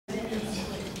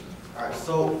Alright,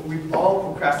 so we've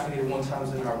all procrastinated one time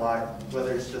in our life,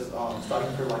 whether it's just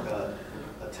studying for like a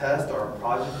test or a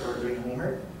project or doing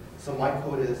homework. So my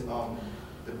quote is,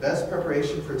 the best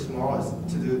preparation for tomorrow is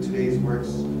to do today's work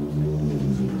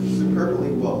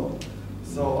superbly well.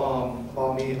 So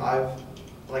about me,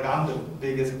 I'm the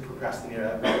biggest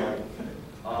procrastinator ever.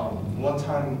 One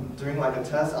time during like a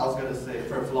test, I was gonna say,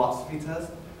 for a philosophy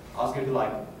test, I was gonna be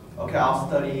like, okay, I'll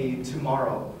study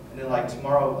tomorrow. And then like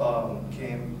tomorrow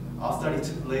came, I'll study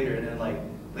later, and then like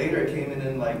later it came, and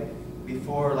then like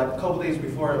before, like a couple days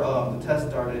before the test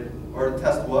started, or the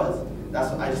test was,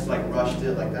 that's when I just like rushed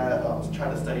it like that,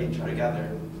 trying to study, try to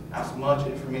gather as much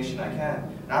information I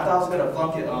can. And I thought I was gonna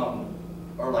flunk it,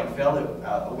 or like fail it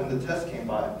when the test came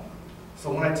by.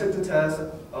 So when I took the test,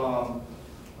 I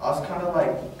was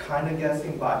kind of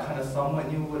guessing, but I kind of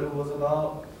somewhat knew what it was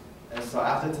about. And so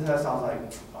after the test, I was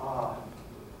like,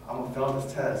 I'm gonna fail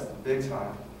this test big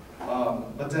time.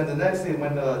 But then the next day,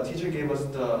 when the teacher gave us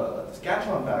the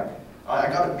Scantron back, I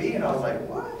got a B, and I was like,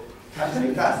 what? I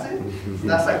actually passed it? So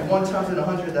that's like 1 times in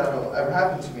 100 that'll ever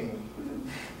happen to me.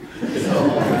 So,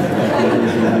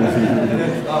 and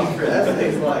then for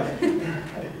essays, like,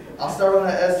 I'll start on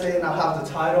an essay, and I'll have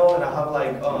the title, and I'll have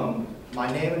like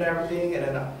my name and everything, and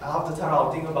then I'll have the title,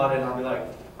 I'll think about it, and I'll be like,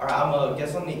 all right, I'm gonna get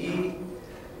something to eat,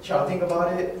 try to think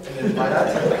about it, and then by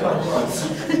that time, it comes.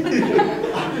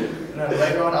 And then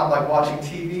later on, I'm like watching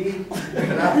TV,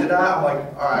 and then after that, I'm like,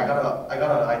 all right, I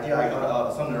got an idea, I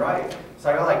got something to write. So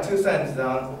I got like 2 sentences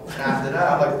down, and after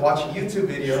that, I'm like watching YouTube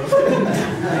videos, and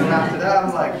then after that,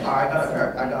 I'm like, all right,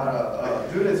 I gotta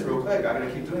do this real quick, I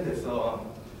gotta keep doing this. So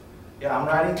yeah, I'm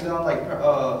writing down like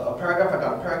a paragraph, I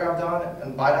got a paragraph down,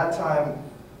 and by that time,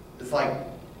 it's like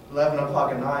 11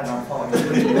 o'clock at night, and I'm falling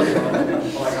asleep.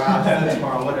 I'm like, I'll do it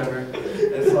tomorrow, whatever.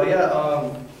 And so yeah,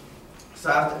 so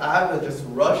I had to just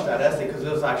rush that essay, because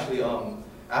it was actually,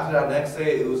 after that next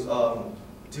day, it was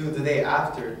due the day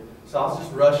after. So I was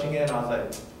just rushing it, and I was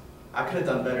like, I could have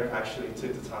done better if I actually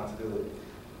took the time to do it.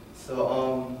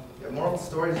 So yeah, moral of the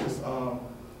story is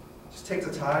just take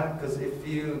the time, because if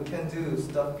you can do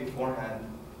stuff beforehand,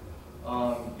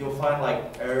 you'll find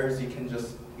like errors you can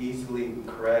just easily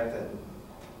correct, and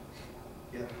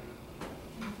yeah.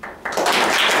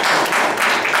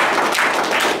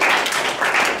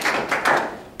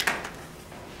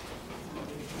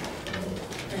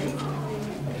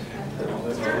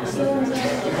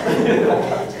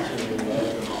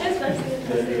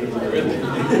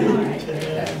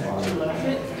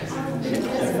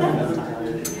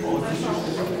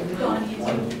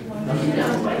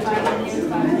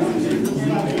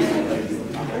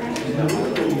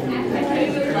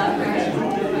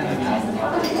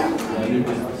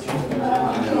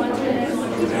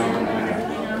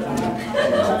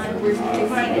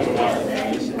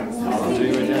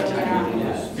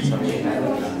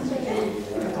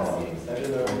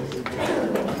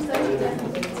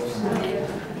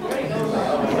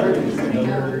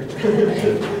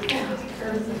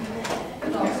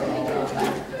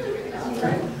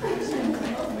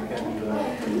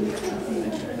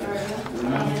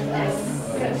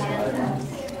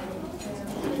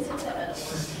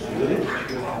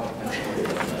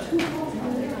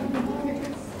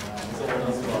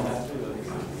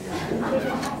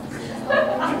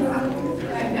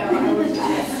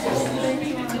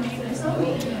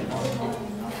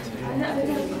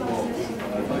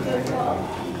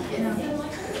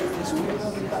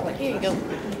 Here you go.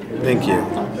 Thank you.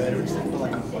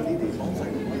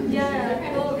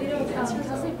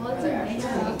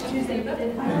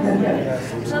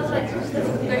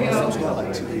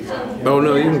 Oh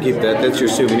no, you can keep that. That's your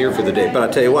souvenir for the day. But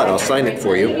I'll tell you what, I'll sign it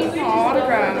for you.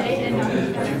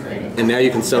 And now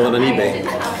you can sell it on eBay.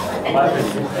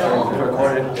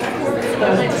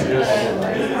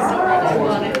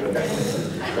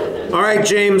 All right,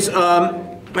 James.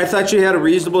 I thought you had a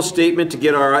reasonable statement to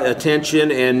get our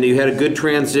attention, and you had a good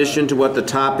transition to what the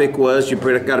topic was. You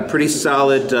got a pretty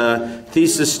solid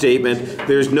thesis statement.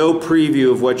 There's no preview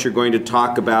of what you're going to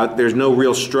talk about. There's no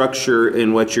real structure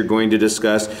in what you're going to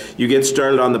discuss. You get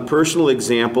started on the personal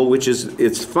example, which is,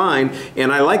 it's fine,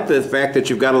 and I like the fact that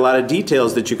you've got a lot of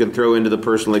details that you can throw into the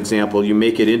personal example. You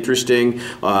make it interesting.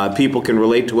 People can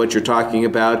relate to what you're talking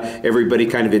about. Everybody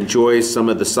kind of enjoys some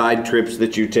of the side trips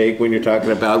that you take when you're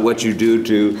talking about what you do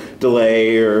to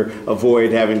delay or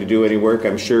avoid having to do any work.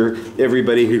 I'm sure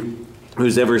everybody who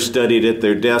who's ever studied at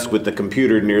their desk with the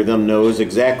computer near them knows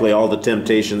exactly all the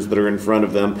temptations that are in front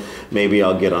of them. Maybe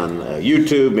I'll get on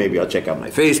YouTube, maybe I'll check out my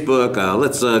Facebook,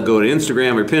 let's go to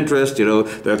Instagram or Pinterest. You know,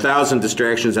 there are 1,000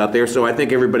 distractions out there, so I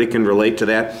think everybody can relate to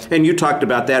that. And you talked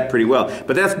about that pretty well.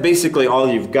 But that's basically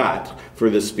all you've got for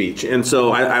this speech. And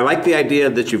so I like the idea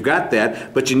that you've got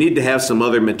that, but you need to have some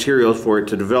other materials for it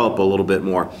to develop a little bit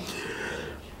more.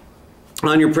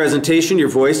 On your presentation, your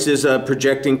voice is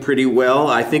projecting pretty well.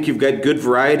 I think you've got good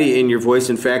variety in your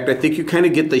voice. In fact, I think you kind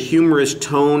of get the humorous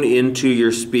tone into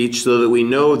your speech so that we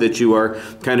know that you are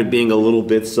kind of being a little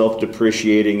bit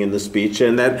self-depreciating in the speech,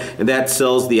 and that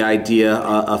sells the idea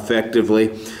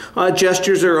effectively.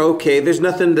 Gestures are okay. There's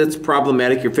nothing that's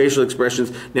problematic. Your facial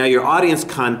expressions. Now, your audience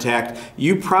contact,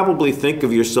 you probably think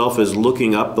of yourself as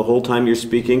looking up the whole time you're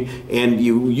speaking, and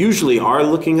you usually are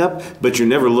looking up, but you're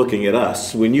never looking at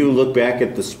us. When you look back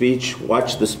at the speech,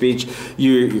 watch the speech,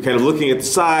 you're kind of looking at the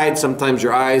side. Sometimes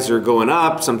your eyes are going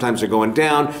up, sometimes they're going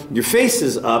down. Your face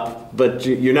is up, but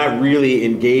you're not really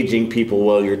engaging people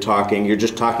while you're talking. You're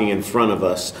just talking in front of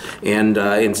us and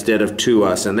instead of to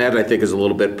us, and that I think is a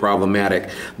little bit problematic.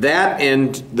 That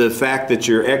and the fact that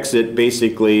your exit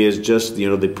basically is just, you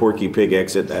know, the Porky Pig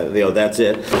exit, you know, that's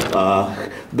it.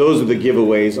 Those are the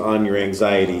giveaways on your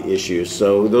anxiety issues.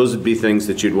 So those would be things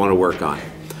that you'd want to work on.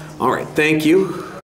 All right, thank you.